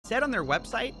said on their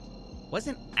website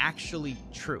wasn't actually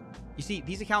true. You see,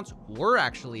 these accounts were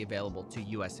actually available to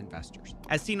US investors,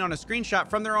 as seen on a screenshot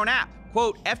from their own app.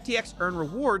 Quote, FTX Earn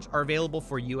rewards are available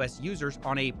for US users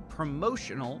on a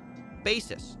promotional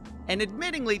basis. And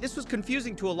admittingly, this was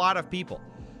confusing to a lot of people.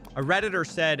 A Redditor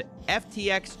said,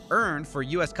 FTX Earn for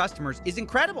US customers is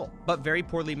incredible, but very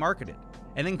poorly marketed.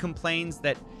 And then complains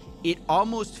that it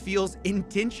almost feels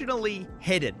intentionally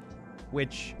hidden,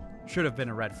 which should have been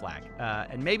a red flag.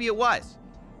 And maybe it was,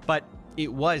 but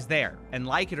it was there. And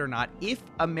like it or not, if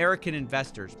American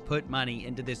investors put money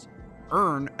into this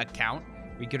Earn account,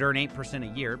 we could earn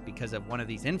 8% a year because of one of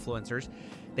these influencers,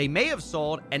 they may have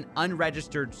sold an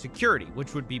unregistered security,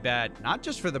 which would be bad, not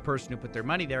just for the person who put their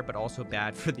money there, but also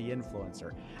bad for the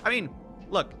influencer. I mean,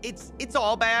 look, it's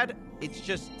all bad. It's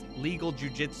just legal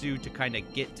jujitsu to kind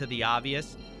of get to the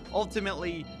obvious.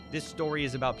 Ultimately, this story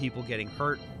is about people getting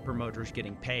hurt, promoters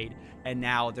getting paid, and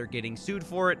now they're getting sued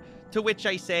for it, to which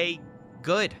I say,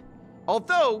 good.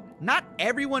 Although, not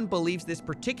everyone believes this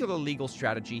particular legal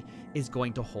strategy is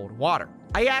going to hold water.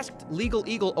 I asked Legal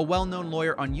Eagle, a well-known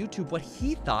lawyer on YouTube, what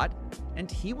he thought,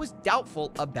 and he was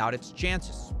doubtful about its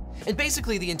chances. And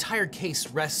basically, the entire case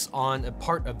rests on a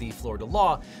part of the Florida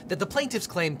law that the plaintiffs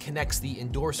claim connects the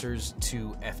endorsers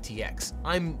to FTX.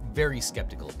 I'm very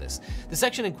skeptical of this. The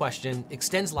section in question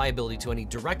extends liability to any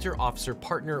director, officer,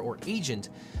 partner, or agent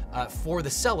for the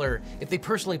seller if they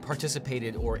personally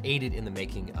participated or aided in the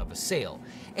making of a sale.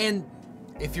 And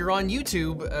if you're on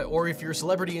YouTube or if you're a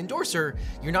celebrity endorser,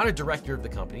 you're not a director of the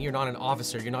company, you're not an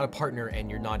officer, you're not a partner,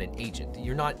 and you're not an agent.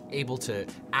 You're not able to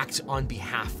act on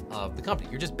behalf of the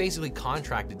company. You're just basically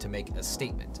contracted to make a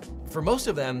statement. For most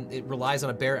of them, it relies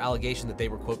on a bare allegation that they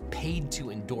were, quote, paid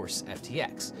to endorse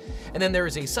FTX. And then there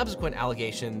is a subsequent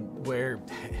allegation where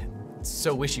it's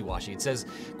so wishy-washy. It says,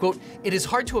 quote, it is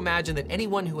hard to imagine that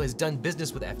anyone who has done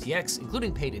business with FTX,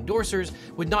 including paid endorsers,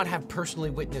 would not have personally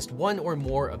witnessed one or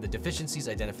more of the deficiencies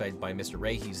identified by Mr.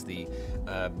 Ray. He's the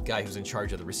guy who's in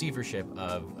charge of the receivership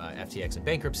of FTX in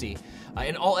bankruptcy.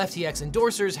 And all FTX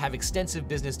endorsers have extensive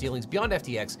business dealings beyond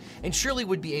FTX and surely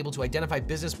would be able to identify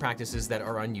business practices that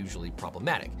are unusually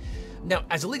problematic. Now,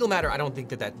 as a legal matter, I don't think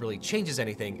that that really changes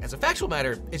anything. As a factual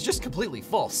matter, it's just completely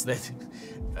false that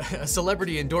a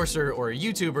celebrity endorser or a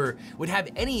YouTuber would have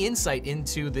any insight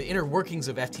into the inner workings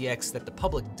of FTX that the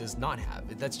public does not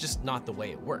have. That's just not the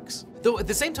way it works. Though at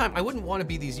the same time, I wouldn't want to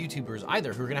be these YouTubers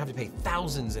either who are gonna have to pay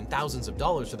thousands and thousands of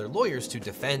dollars to their lawyers to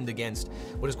defend against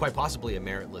what is quite possibly a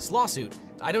meritless lawsuit.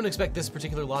 I don't expect this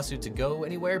particular lawsuit to go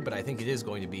anywhere, but I think it is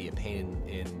going to be a pain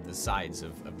in the sides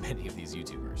of many of these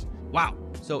YouTubers. Wow.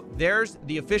 So there's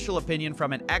the official opinion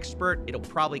from an expert. It'll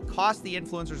probably cost the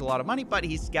influencers a lot of money, but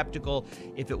he's skeptical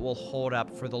if it will hold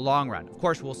up for the long run. Of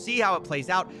course, we'll see how it plays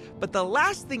out. But the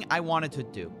last thing I wanted to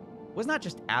do was not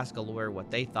just ask a lawyer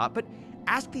what they thought, but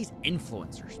ask these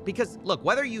influencers. Because look,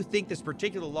 whether you think this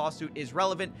particular lawsuit is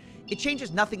relevant, it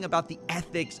changes nothing about the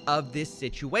ethics of this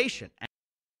situation.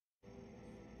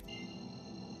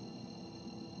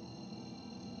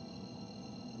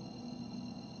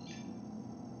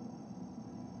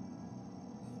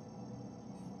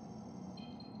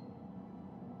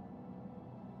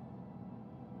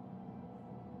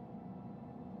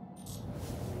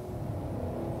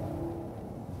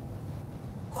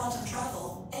 Quantum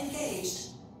travel engaged.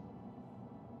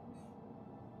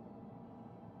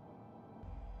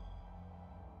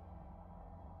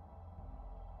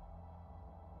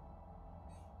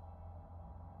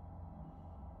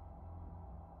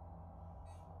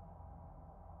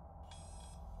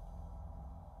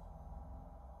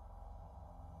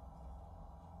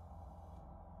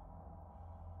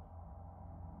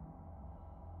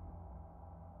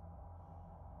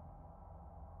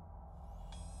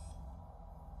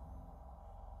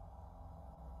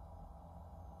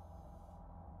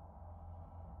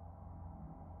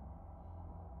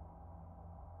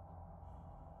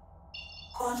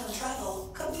 Quantum travel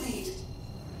complete.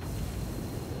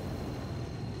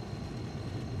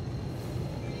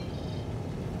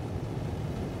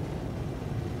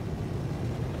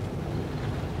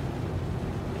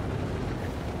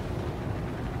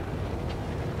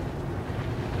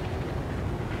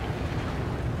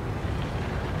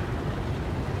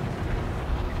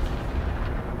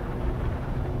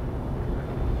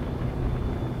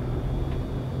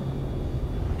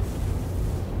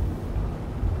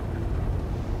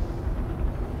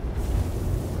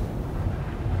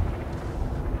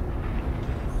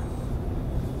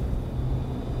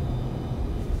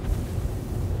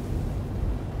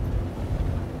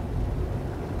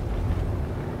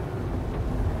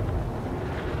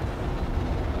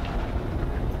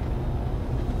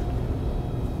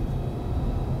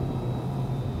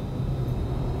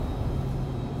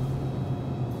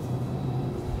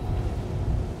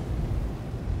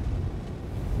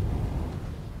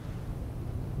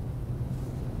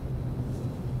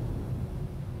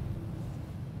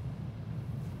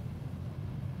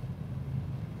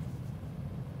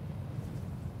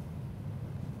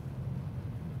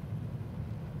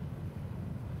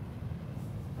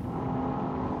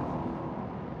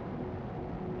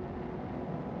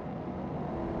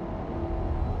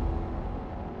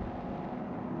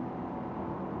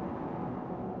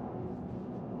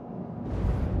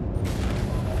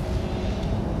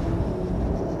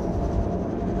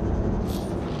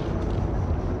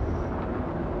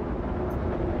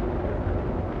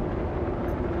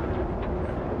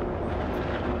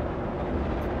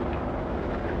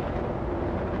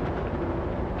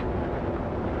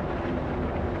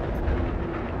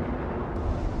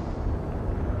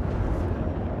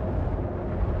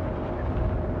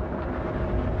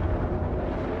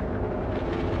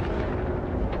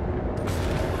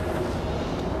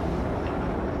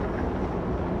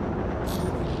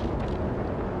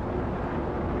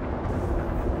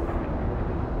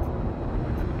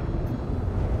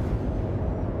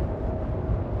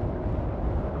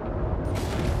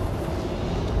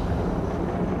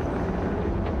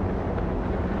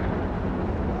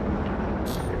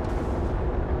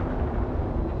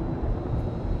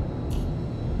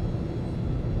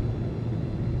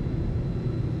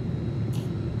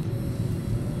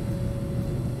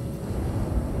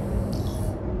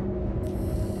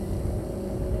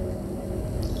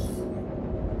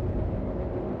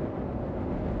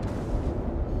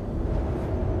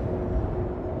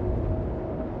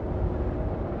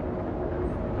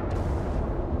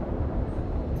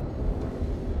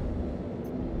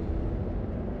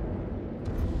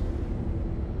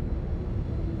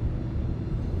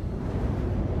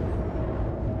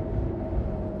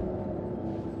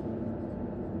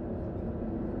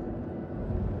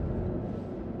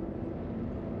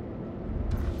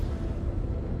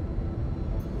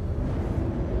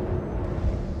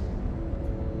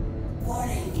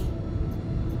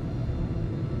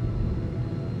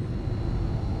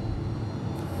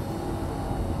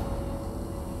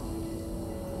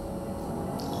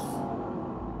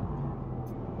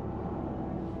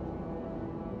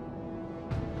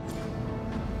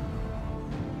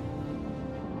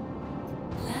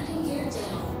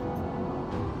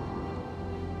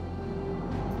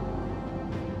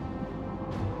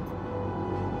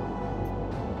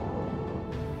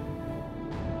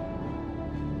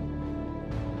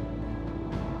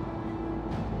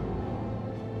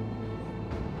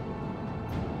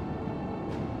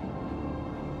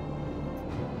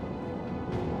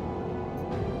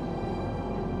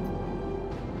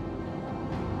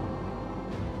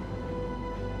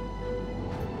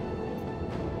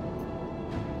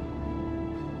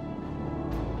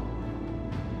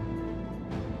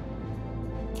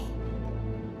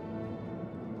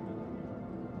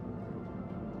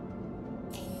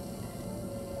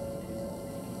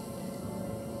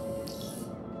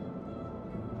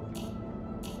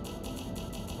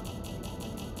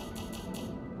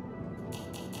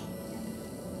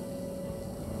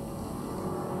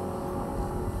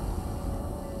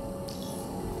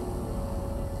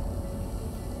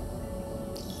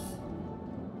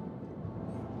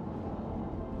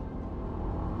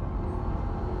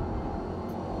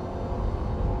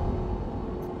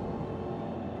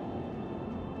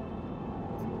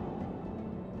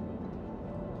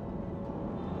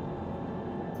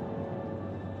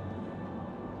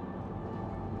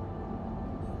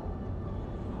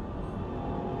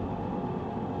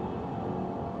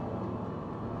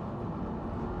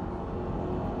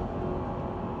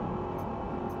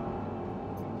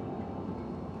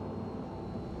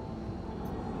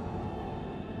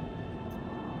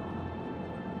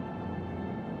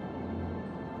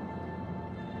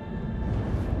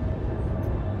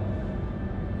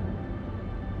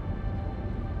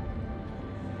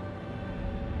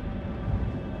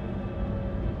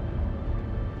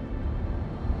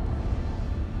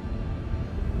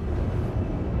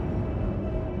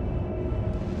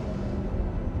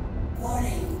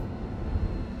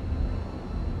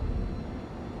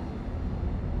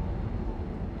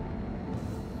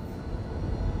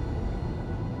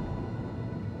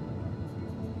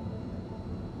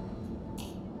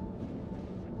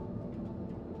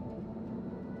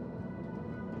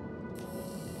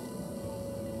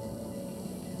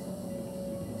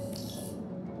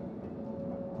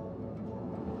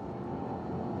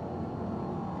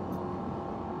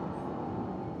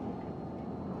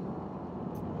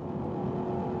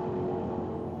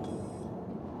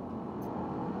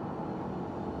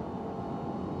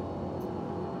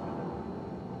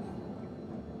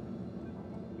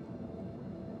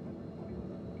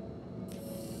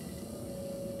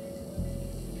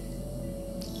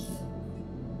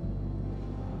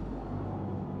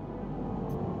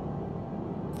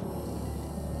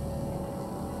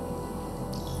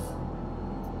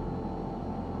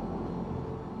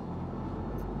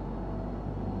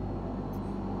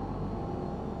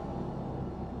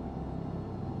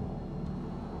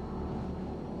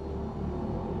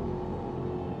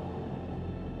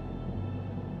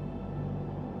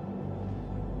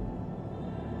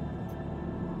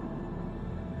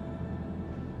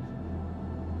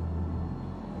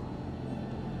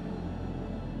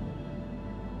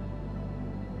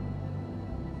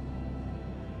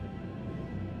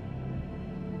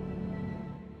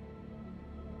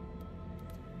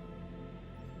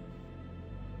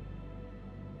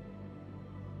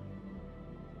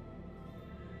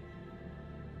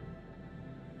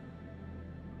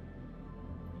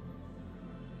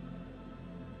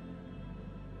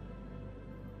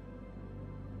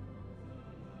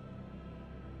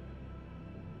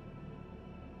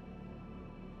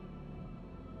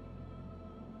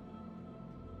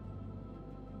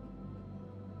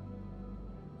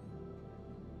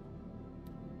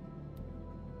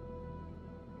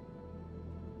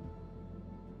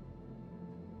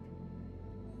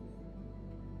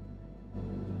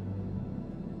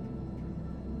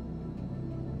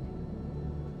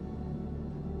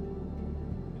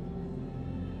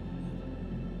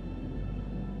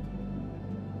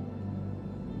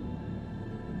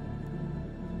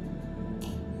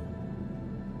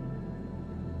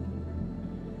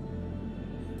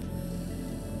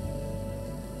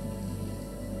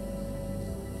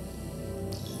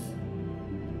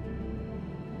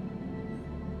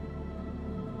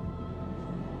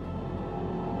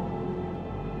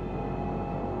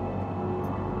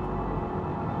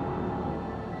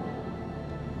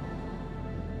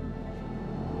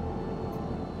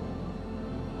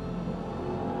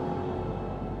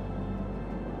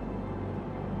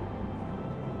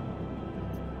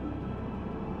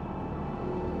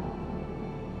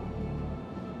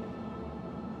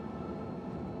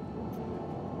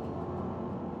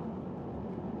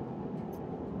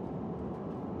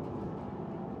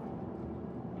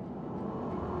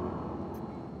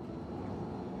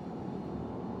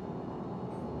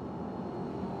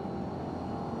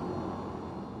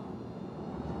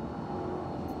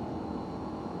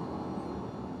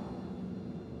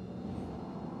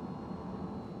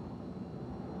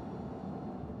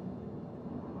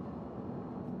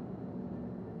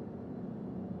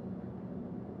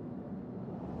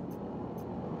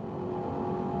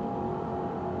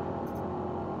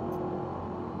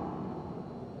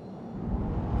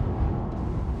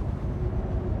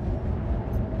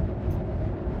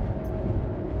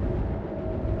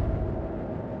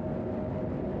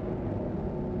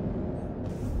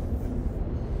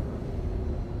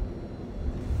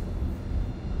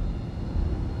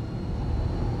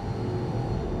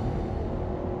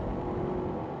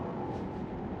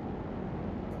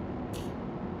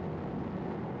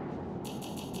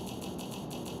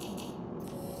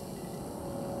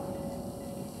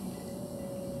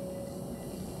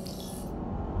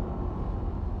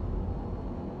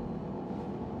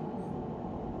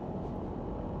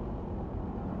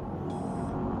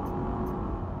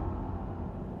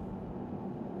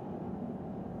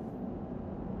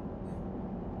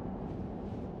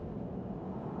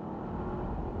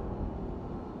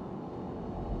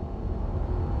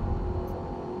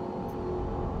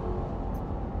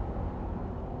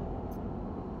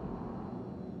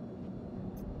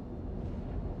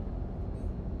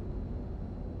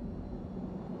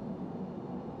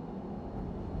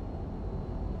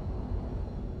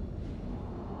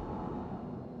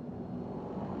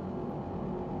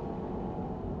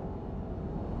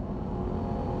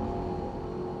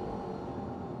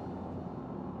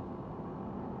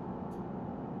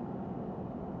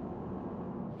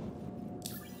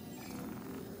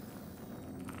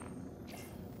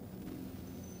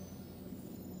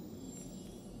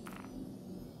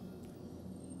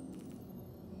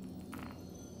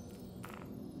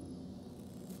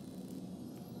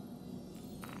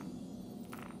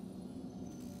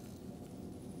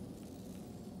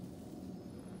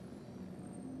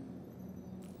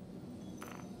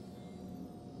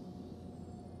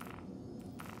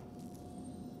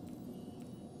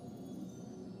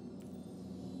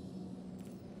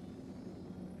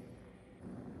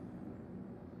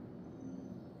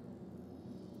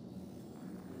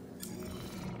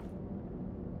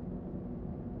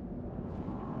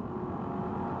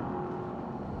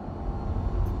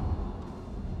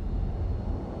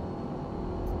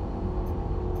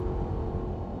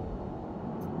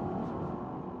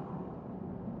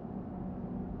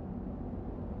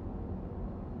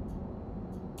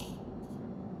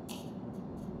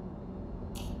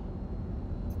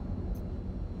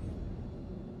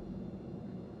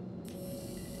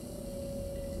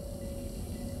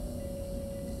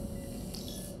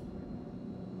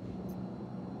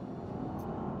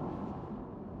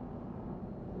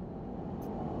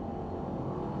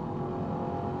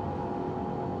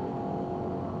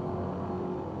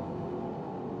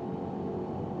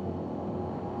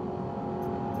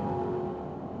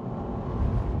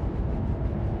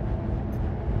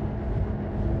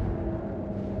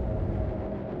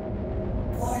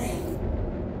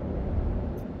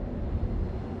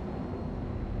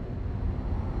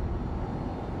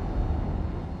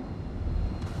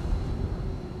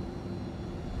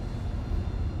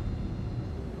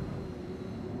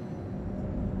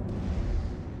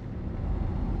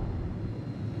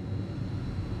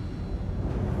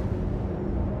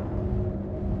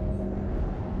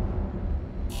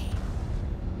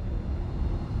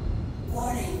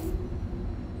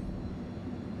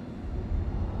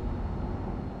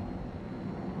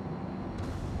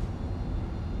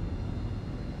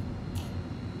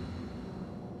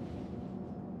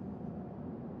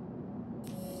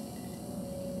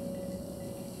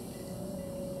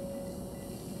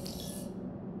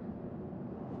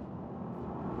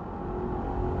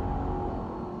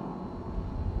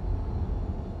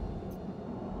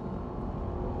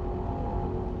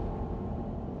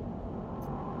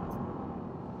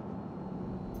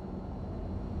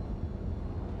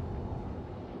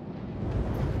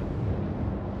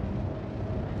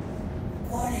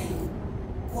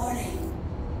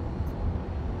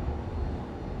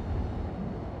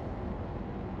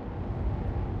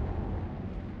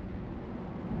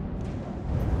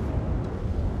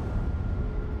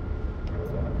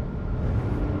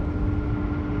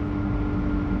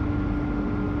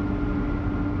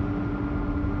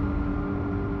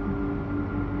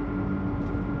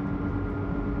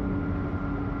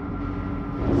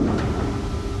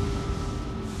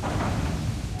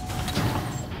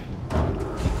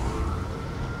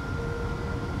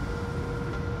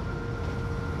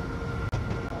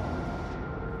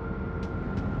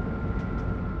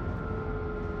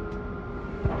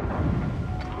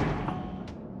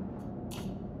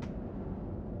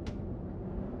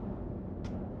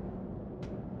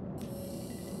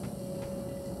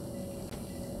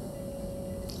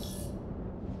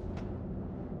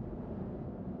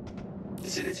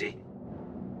 vicinity.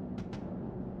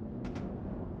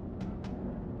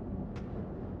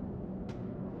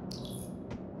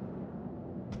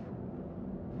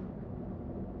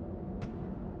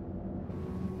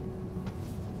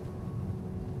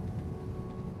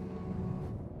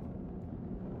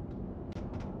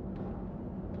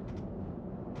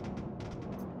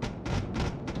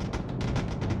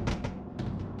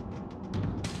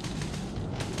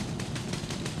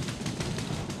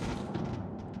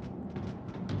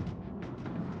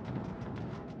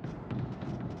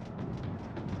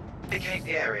 Vacate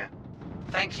the area.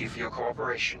 Thank you for your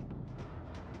cooperation.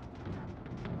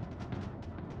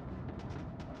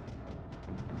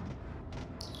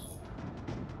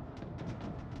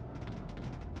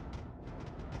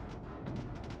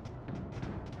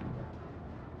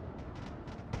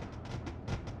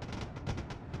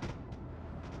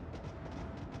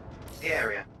 The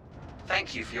area.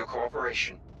 Thank you for your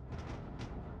cooperation.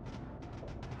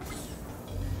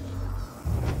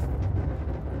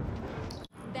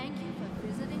 Thank you for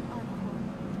visiting Arcor,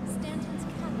 Stanton's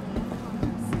capital of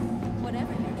commerce.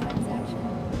 Whatever your transaction,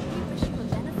 we wish you a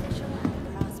beneficial and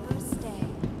prosperous stay.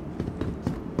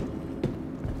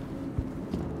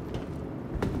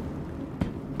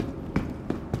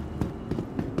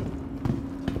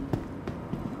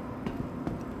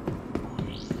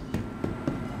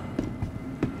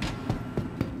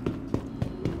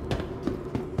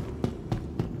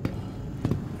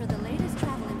 For the latest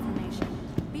travel information,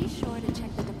 be sure to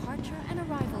check the departure and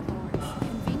arrival boards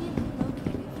conveniently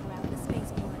located throughout the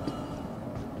spaceport.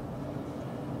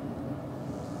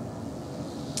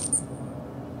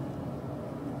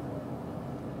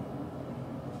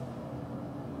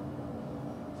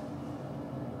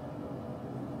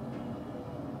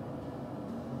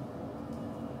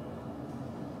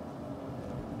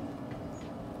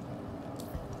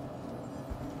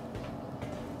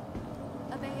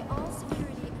 Obey all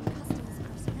security and customs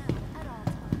personnel at all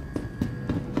times.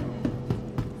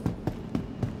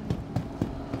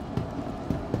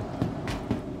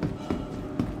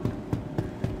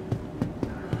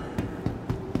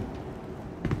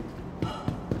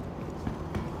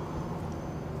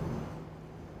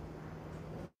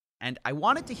 And I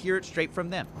wanted to hear it straight from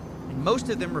them. And most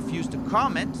of them refused to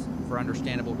comment for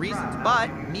understandable reasons, but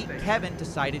Meet Kevin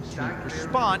decided to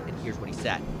respond, and here's what he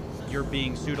said. You're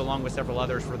being sued along with several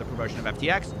others for the promotion of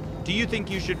FTX. Do you think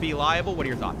you should be liable? What are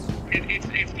your thoughts?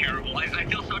 It's terrible. I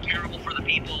feel so terrible for the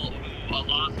people who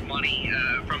lost money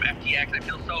from FTX. I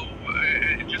feel so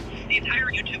just the entire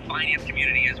YouTube finance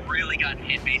community has really gotten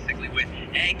hit basically with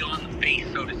egg on the face,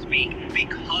 so to speak,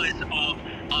 because of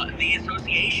the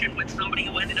association with somebody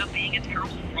who ended up being a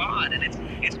terrible fraud, and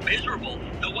it's miserable.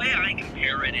 The way I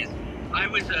compare it is, I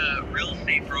was a real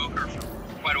estate broker for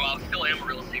quite a while, still am a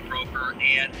real estate broker,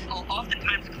 and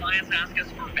oftentimes clients ask us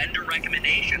for vendor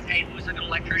recommendations. Hey, who's a good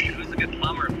electrician, who's a good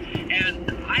plumber?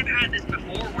 And I've had this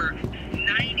before where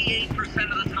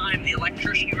 98% of the time the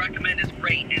electrician you recommend is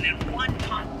great, and then one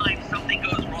time something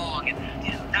goes wrong,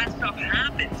 and that stuff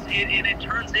happens. It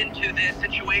turns into this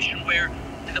situation where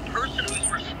the person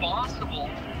who's responsible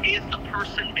is the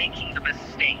person making the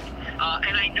mistake.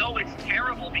 And I know it's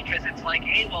terrible because it's like,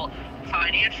 hey, well,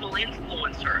 financial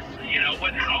influencers,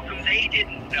 how come they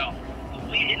didn't know?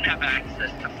 We didn't have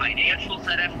access to financials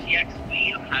at FTX.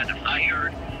 We had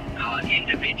hired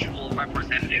individual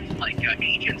representatives like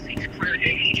agencies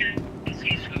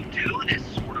who do this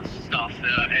sort of stuff,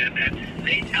 and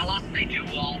they tell us they do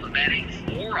all the vetting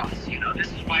for us.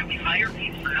 This is why we hire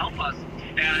people to help us,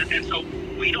 and so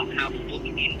we don't have to look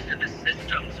into the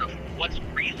systems of what's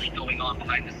really going on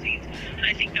behind the scenes. And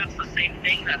I think that's the same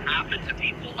thing that happened to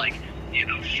people like,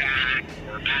 Shaq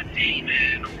or Matt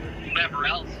Damon or whomever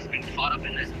else has been caught up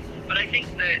in this. But I think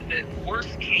the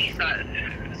worst case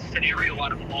scenario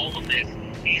out of all of this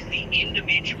is the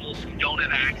individuals who don't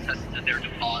have access to their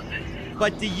deposits.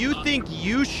 But do you think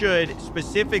you should,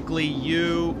 specifically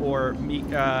you or me,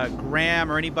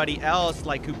 Graham or anybody else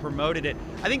like who promoted it,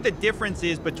 I think the difference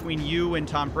is between you and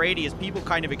Tom Brady is people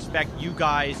kind of expect you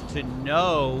guys to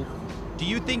know. Do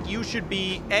you think you should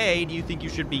be, do you think you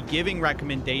should be giving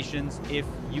recommendations if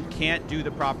you can't do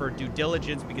the proper due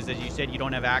diligence because, as you said, you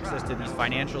don't have access to these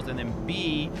financials? And then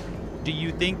B, do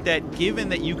you think that given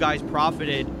that you guys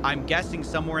profited, I'm guessing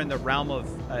somewhere in the realm of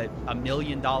 $1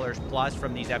 million plus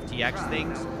from these FTX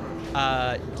things,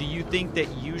 do you think that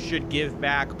you should give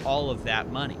back all of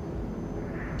that money?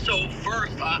 So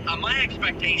first, my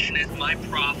expectation is my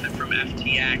profit from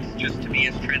FTX, just to be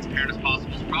as transparent as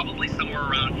possible, is probably somewhere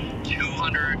around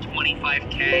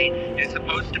 225K. It's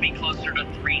supposed to be closer to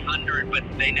 300, but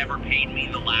they never paid me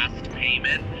the last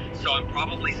payment. So I'm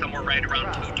probably somewhere right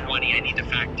around 220. I need to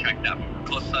fact check that, but we're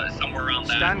close somewhere around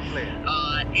that. Stand clear.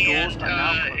 Doors are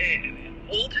now closed.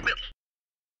 Ultimately.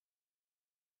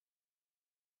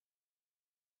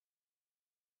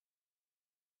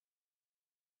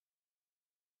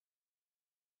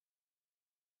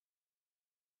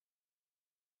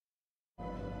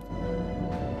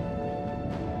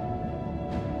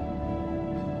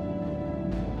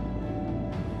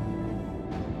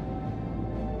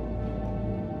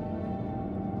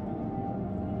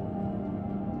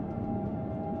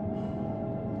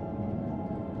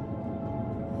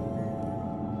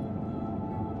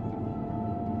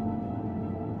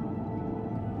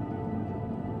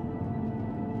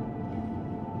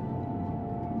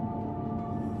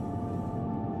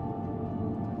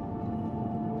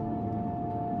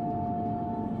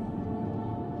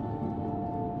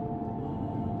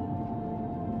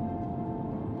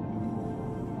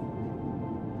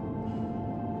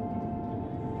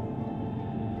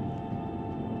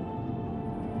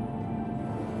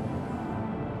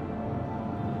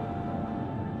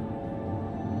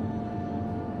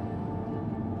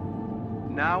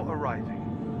 Now arriving.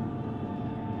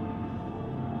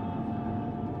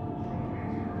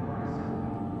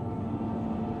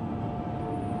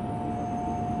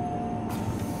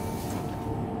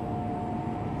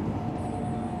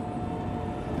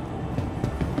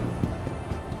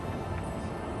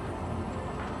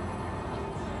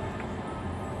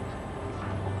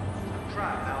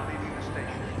 Tram now leaving the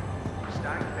station.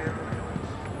 Stand clear.